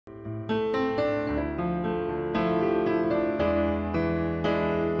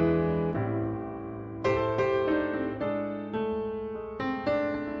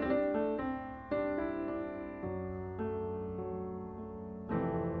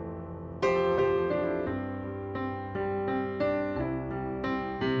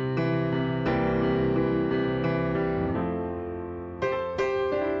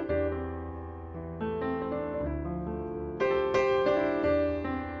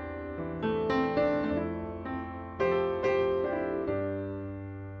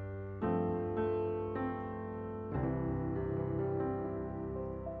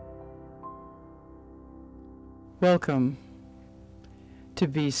Welcome to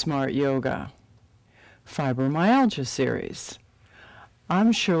Besmart Yoga Fibromyalgia series.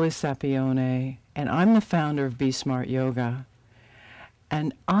 I'm Shirley Sapione, and I'm the founder of Besmart Yoga,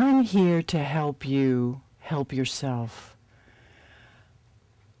 and I'm here to help you help yourself.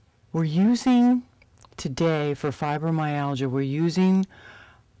 We're using today for fibromyalgia, we're using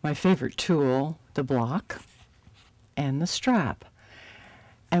my favorite tool, the block and the strap.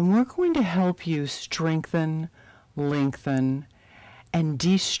 And we're going to help you strengthen, lengthen, and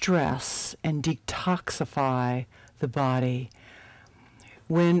de-stress and detoxify the body.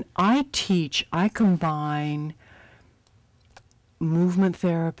 When I teach, I combine movement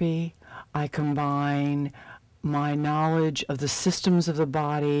therapy, I combine my knowledge of the systems of the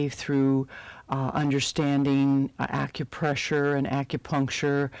body through understanding acupressure and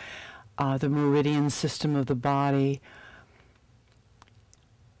acupuncture, the meridian system of the body,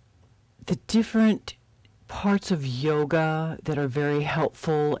 the different parts of yoga that are very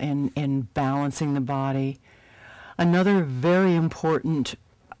helpful in balancing the body. Another very important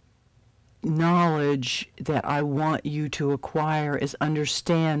knowledge that I want you to acquire is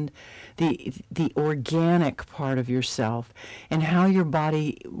understand the organic part of yourself and how your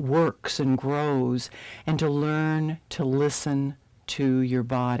body works and grows, and to learn to listen to your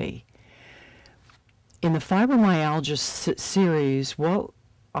body. In the fibromyalgia series, what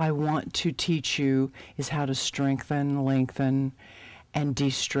I want to teach you is how to strengthen, lengthen, and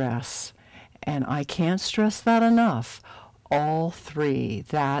de-stress. And I can't stress that enough. All three,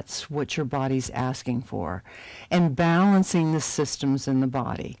 that's what your body's asking for. And balancing the systems in the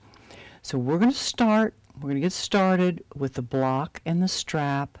body. So we're going to get started with the block and the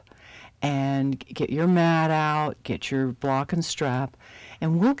strap, and get your mat out, get your block and strap,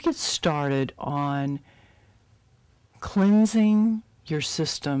 and we'll get started on cleansing your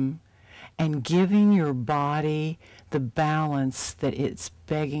system and giving your body the balance that it's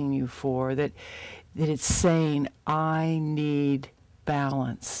begging you for, that it's saying, I need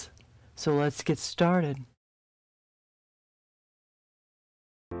balance. So let's get started.